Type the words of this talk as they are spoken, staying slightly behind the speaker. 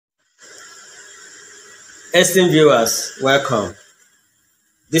Esteemed viewers, welcome.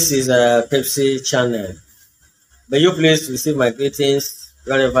 This is a Pepsi channel. May you please receive my greetings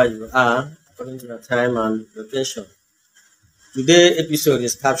wherever you are, according to your time and location. Today's episode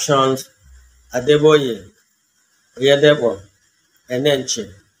is captioned Adeboye, Oyedepo,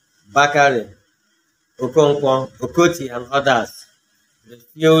 Enenche, Bakare, Okonkwo, Okoti, and others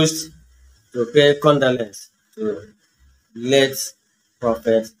refused to pay condolence to late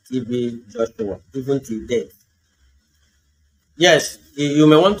Prophet TB Joshua, even till date. Yes, you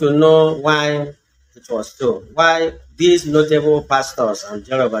may want to know why it was so. Why these notable pastors and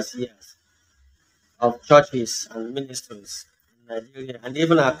general overseers of churches and ministries in Nigeria and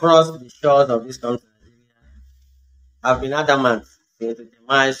even across the shores of this country, Nigeria, have been adamant since the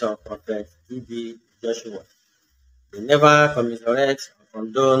demise of Prophet TB Joshua. They never commiserate or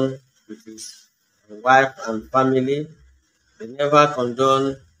condone with his wife and family. They never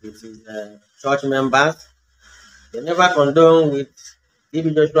condone with his church members. They never condone with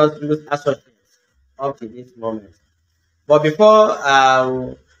TB Joshua's youth associates up to this moment. But before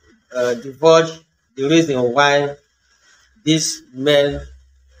I divulge the reason why these men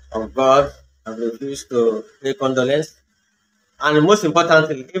of God have refused to pay condolence, and most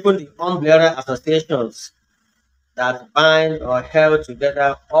importantly, even the umbrella associations that bind or held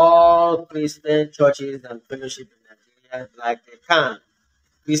together all Christian churches and fellowship in Nigeria, like the CAN,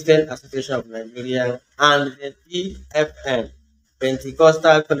 Christian Association of Nigeria, and the PFN,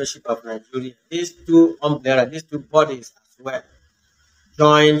 Pentecostal Fellowship of Nigeria. These two umbrellas, these two bodies as well,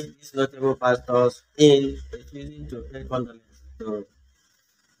 joined these notable pastors in refusing to pay condolence to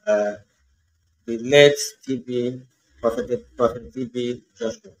uh, the late Prophet TB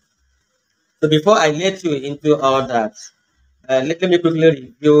Joshua. So before I let you into all that, let me quickly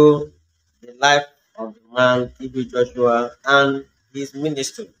review the life of the man TB Joshua and his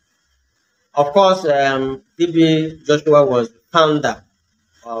ministry. Of course, TB Joshua was the founder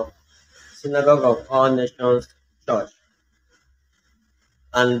of Synagogue of All Nations Church.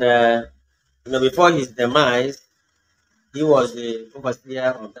 And before his demise, he was the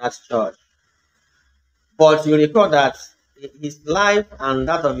overseer of that church. But you recall that his life and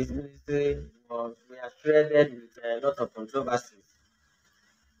that of his ministry were shredded with a lot of controversies.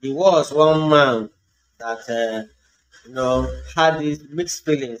 He was one man that had these mixed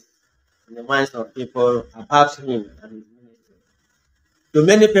feelings in the minds of people about him and his ministry. To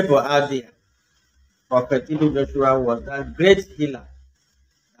many people out there, Prophet TB Joshua was that great healer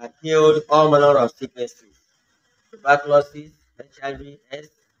that healed all manner of sicknesses, tuberculosis, HIV, AIDS,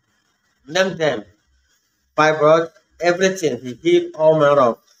 name them, fibroids, everything. He healed all manner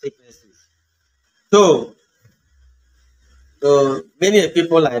of sicknesses. So, to many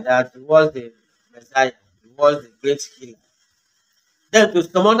people like that, he was the Messiah, he was the great healer. Then to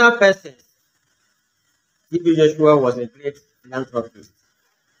some other persons, TB Joshua was a great philanthropist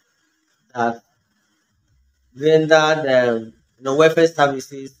that rendered welfare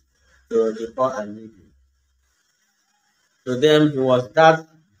services to the poor and needy. To them, he was that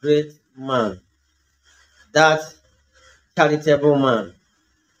great man, that charitable man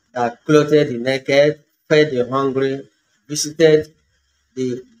that clothed the naked, fed the hungry, visited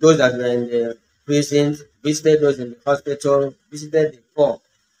those that were in the prisons, visited those in the hospital, visited the poor,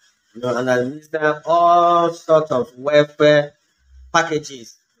 and administered all sorts of welfare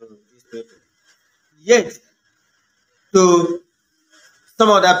packages to these people. Yet, to some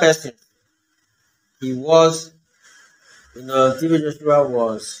other persons, he was, TB Joshua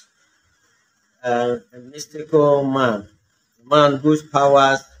was a mystical man, a man whose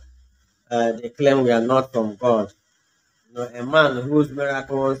powers they claim we are not from God. A man whose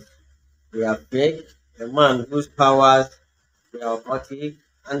miracles were fake, a man whose powers were occultic,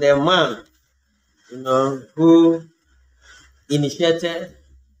 and a man, who initiated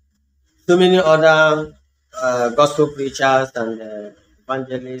so many other gospel preachers and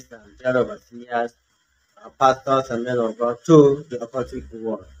evangelists and general overseers, pastors and men of God to the occultic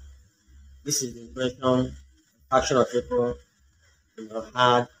world. This is the impression faction of people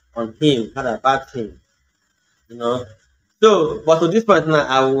had on him, had about him. So, but to this point now,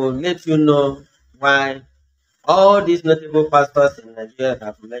 I will let you know why all these notable pastors in Nigeria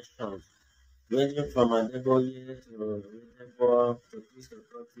have mentioned, ranging from Adeboye to Oyedepo to Christo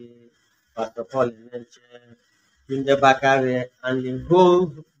Pastor Paul Enenche, Bakare, and the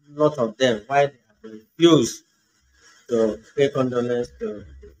whole lot of them, why they have refused to pay condolence to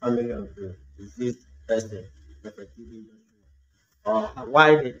the family of the deceased person, or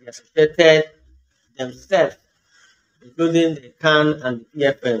why they associated themselves, including the CAN and the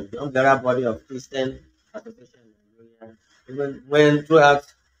PFN, the umbrella body of Christian Association in Nigeria, even when throughout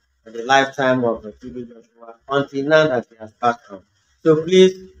in the lifetime of TB Joshua until now that he has passed on. So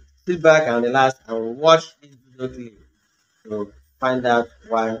please sit back and relax and watch this video clip to find out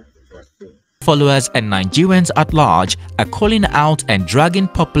why it was so. Followers and Nigerians at large are calling out and dragging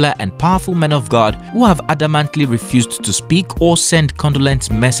popular and powerful men of God who have adamantly refused to speak or send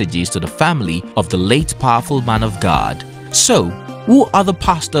condolence messages to the family of the late powerful man of God. So, who are the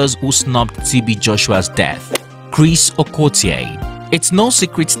pastors who snubbed TB Joshua's death? Chris Okotie. It's no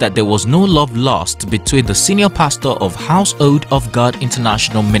secret that there was no love lost between the senior pastor of Household of God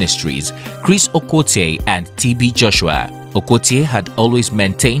International Ministries, Chris Okotie, and TB Joshua. Okotie had always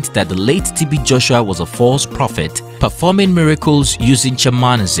maintained that the late TB Joshua was a false prophet, performing miracles using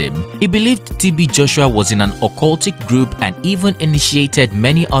shamanism. He believed TB Joshua was in an occultic group and even initiated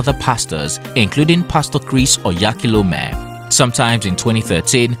many other pastors, including Pastor Chris Oyakilome. Sometimes in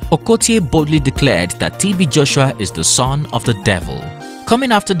 2013, Okotie boldly declared that TB Joshua is the son of the devil.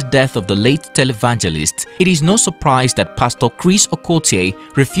 Coming after the death of the late televangelist, it is no surprise that Pastor Chris Okotie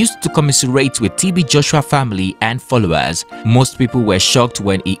refused to commiserate with TB Joshua family and followers. Most people were shocked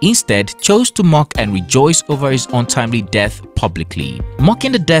when he instead chose to mock and rejoice over his untimely death publicly.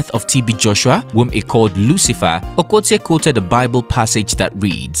 Mocking the death of TB Joshua, whom he called Lucifer, Okotie quoted a Bible passage that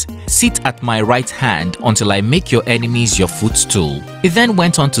reads, "Sit at my right hand until I make your enemies your footstool." He then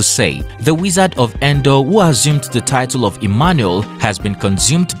went on to say, "The wizard of Endor who assumed the title of Emmanuel has been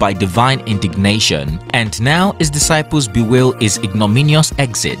consumed by divine indignation, and now his disciples bewail his ignominious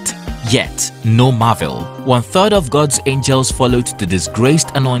exit. Yet, no marvel, 1/3 of God's angels followed the disgraced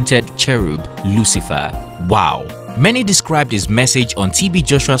anointed cherub, Lucifer." Wow. Many described his message on TB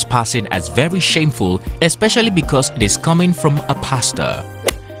Joshua's passing as very shameful, especially because it is coming from a pastor.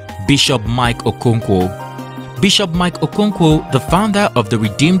 Bishop Mike Okonkwo. Bishop Mike Okonkwo, the founder of the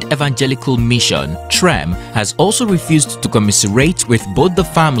Redeemed Evangelical Mission, TREM, has also refused to commiserate with both the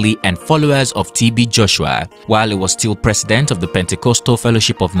family and followers of TB Joshua. While he was still president of the Pentecostal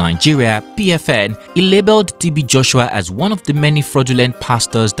Fellowship of Nigeria, PFN, he labeled TB Joshua as one of the many fraudulent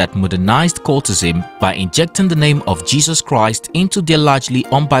pastors that modernized cultism by injecting the name of Jesus Christ into their largely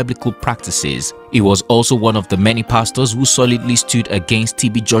unbiblical practices. He was also one of the many pastors who solidly stood against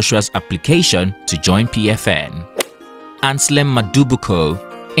TB Joshua's application to join PFN. Anselm Madubuko.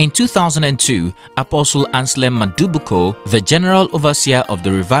 In 2002, Apostle Anselm Madubuko, the General Overseer of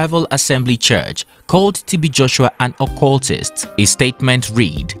the Revival Assembly Church, called TB Joshua an occultist. His statement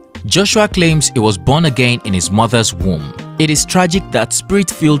read, "Joshua claims he was born again in his mother's womb. It is tragic that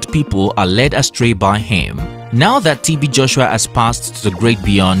spirit-filled people are led astray by him. Now that TB Joshua has passed to the great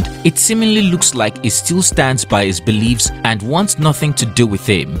beyond, it seemingly looks like he still stands by his beliefs and wants nothing to do with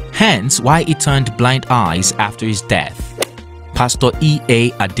him, hence why he turned blind eyes after his death." Pastor E.A.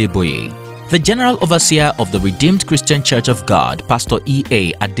 Adeboye. The General Overseer of the Redeemed Christian Church of God, Pastor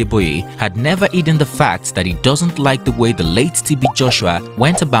E.A. Adeboye, had never hidden the fact that he doesn't like the way the late TB Joshua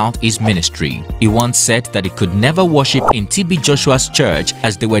went about his ministry. He once said that he could never worship in TB Joshua's church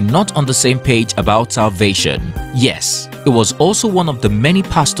as they were not on the same page about salvation. Yes, he was also one of the many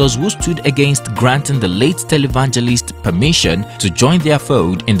pastors who stood against granting the late televangelist permission to join their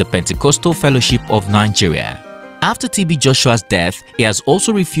fold in the Pentecostal Fellowship of Nigeria. After TB Joshua's death, he has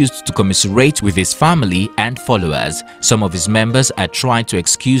also refused to commiserate with his family and followers. Some of his members are trying to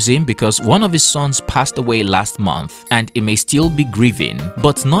excuse him because one of his sons passed away last month and he may still be grieving.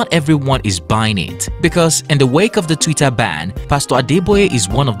 But not everyone is buying it, because in the wake of the Twitter ban, Pastor Adeboye is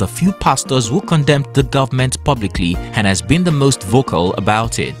one of the few pastors who condemned the government publicly and has been the most vocal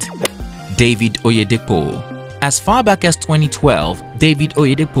about it. David Oyedepo. As far back as 2012, David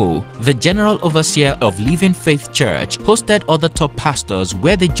Oyedepo, the General Overseer of Living Faith Church, hosted other top pastors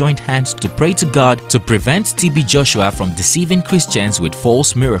where they joined hands to pray to God to prevent TB Joshua from deceiving Christians with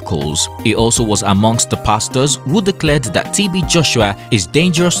false miracles. He also was amongst the pastors who declared that TB Joshua is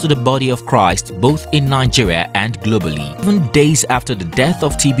dangerous to the body of Christ both in Nigeria and globally. Even days after the death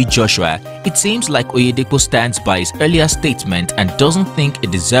of TB Joshua, it seems like Oyedepo stands by his earlier statement and doesn't think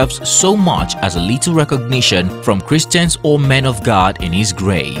it deserves so much as a little recognition from Christians or men of God in his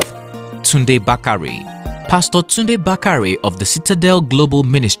grave. Tunde Bakare. Pastor Tunde Bakare of the Citadel Global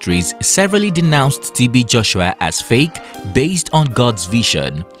Ministries severally denounced TB Joshua as fake based on God's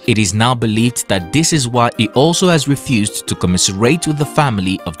vision. It is now believed that this is why he also has refused to commiserate with the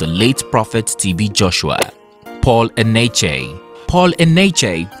family of the late prophet TB Joshua. Paul Enenche. Paul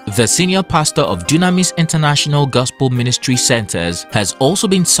Enenche, the senior pastor of Dunamis International Gospel Ministry Centers, has also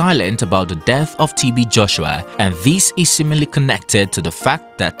been silent about the death of TB Joshua, and this is seemingly connected to the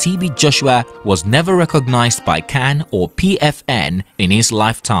fact that TB Joshua was never recognized by CAN or PFN in his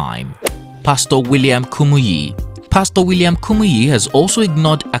lifetime. Pastor William Kumuyi. Pastor William Kumuyi has also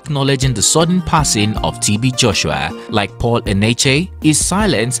ignored acknowledging the sudden passing of TB Joshua. Like Paul Enenche, his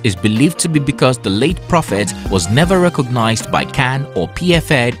silence is believed to be because the late prophet was never recognized by CAN or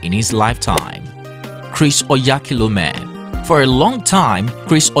PFN in his lifetime. Chris Oyedepo. For a long time,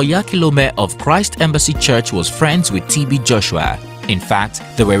 Chris Oyedepo of Christ Embassy Church was friends with TB Joshua. In fact,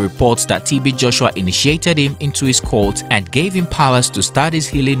 there were reports that TB Joshua initiated him into his cult and gave him powers to start his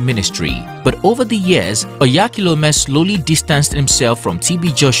healing ministry. But over the years, Oyedepo slowly distanced himself from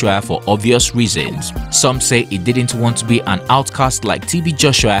TB Joshua for obvious reasons. Some say he didn't want to be an outcast like TB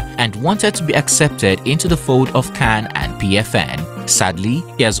Joshua and wanted to be accepted into the fold of CAN and PFN. Sadly,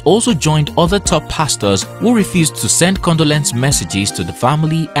 he has also joined other top pastors who refused to send condolence messages to the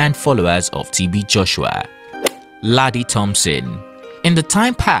family and followers of TB Joshua. Laddie Thompson. In the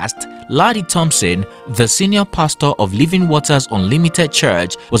time past, Laddie Thompson, the senior pastor of Living Waters Unlimited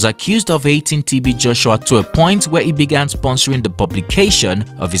Church, was accused of hating TB Joshua to a point where he began sponsoring the publication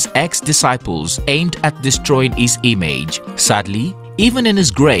of his ex-disciples aimed at destroying his image. Sadly, even in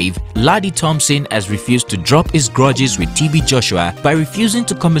his grave, Laddie Thompson has refused to drop his grudges with TB Joshua by refusing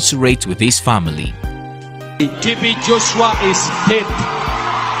to commiserate with his family. TB Joshua is dead.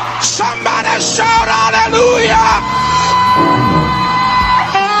 Somebody shout hallelujah!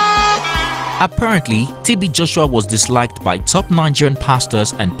 Apparently, TB Joshua was disliked by top Nigerian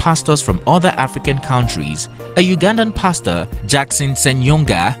pastors and pastors from other African countries. A Ugandan pastor, Jackson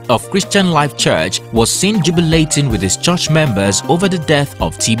Senyonga of Christian Life Church, was seen jubilating with his church members over the death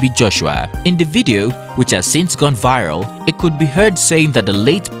of TB Joshua. In the video, which has since gone viral, it could be heard saying that the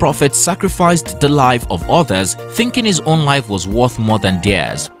late prophet sacrificed the life of others, thinking his own life was worth more than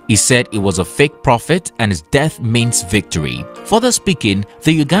theirs. He said he was a fake prophet and his death means victory. Further speaking,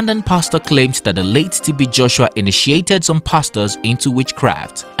 the Ugandan pastor claimed that the late TB Joshua initiated some pastors into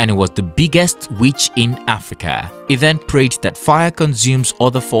witchcraft and he was the biggest witch in Africa. He then prayed that fire consumes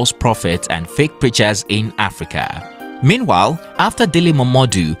other false prophets and fake preachers in Africa. Meanwhile, after Dele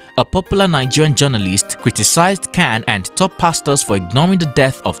Momodu, a popular Nigerian journalist, criticized CAN and top pastors for ignoring the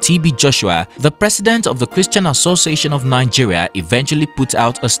death of TB Joshua, the president of the Christian Association of Nigeria eventually put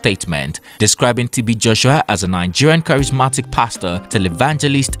out a statement describing TB Joshua as a Nigerian charismatic pastor,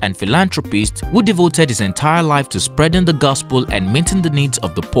 televangelist and philanthropist who devoted his entire life to spreading the gospel and meeting the needs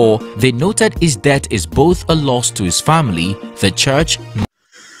of the poor. They noted his death is both a loss to his family, the church.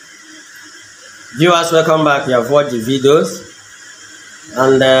 Viewers, welcome back. You have watched the videos,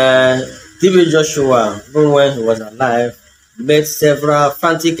 and TB Joshua, even when he was alive, made several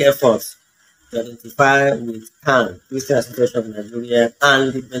frantic efforts to identify with CAN, Christian Association of Nigeria,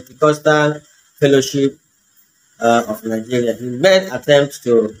 and the Pentecostal Fellowship of Nigeria. He made attempts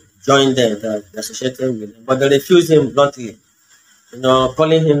to join them, to associate with them, but they refused him bluntly.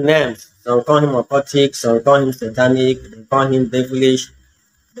 Calling him names. Some call him occultic, some call him satanic, they call him devilish.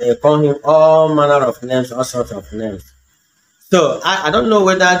 They call him all manner of names, all sorts of names. So I don't know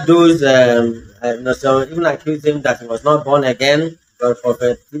whether those some even accused him that he was not born again. Because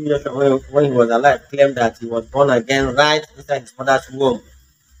Prophet TB Joshua, when he was alive, claimed that he was born again right inside his mother's womb.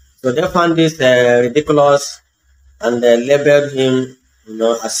 So they found this ridiculous and they labeled him,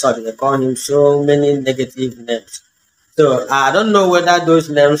 as such. They call him so many negative names. So I don't know whether those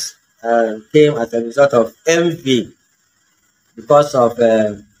names came as a result of envy, because of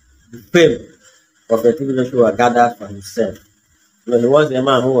the fame of the TB Joshua gathered for himself. He was a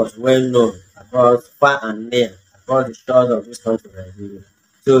man who was well known across far and near, across the shores of this country, Nigeria.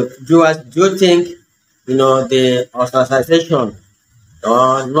 So do you think, the ostracization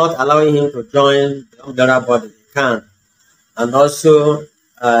or not allowing him to join the umbrella body, they can, and also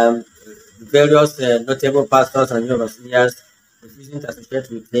various notable pastors and overseers refusing to associate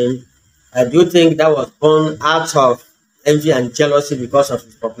with him, do you think that was born out of envy and jealousy because of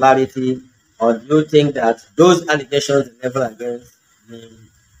his popularity, or do you think that those allegations level against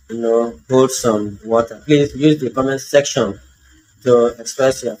him, hold some water? Please use the comment section to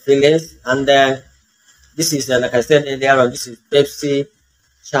express your feelings. And this is, like I said earlier on, this is Pepsi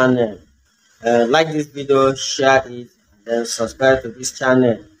channel. Like this video, share it, and then subscribe to this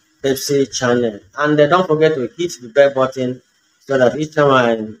channel, Pepsi channel. And don't forget to hit the bell button so that each time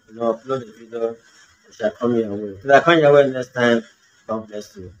I upload a video, shall come your way. Till I come your way next time, God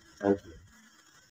bless you. Thank you.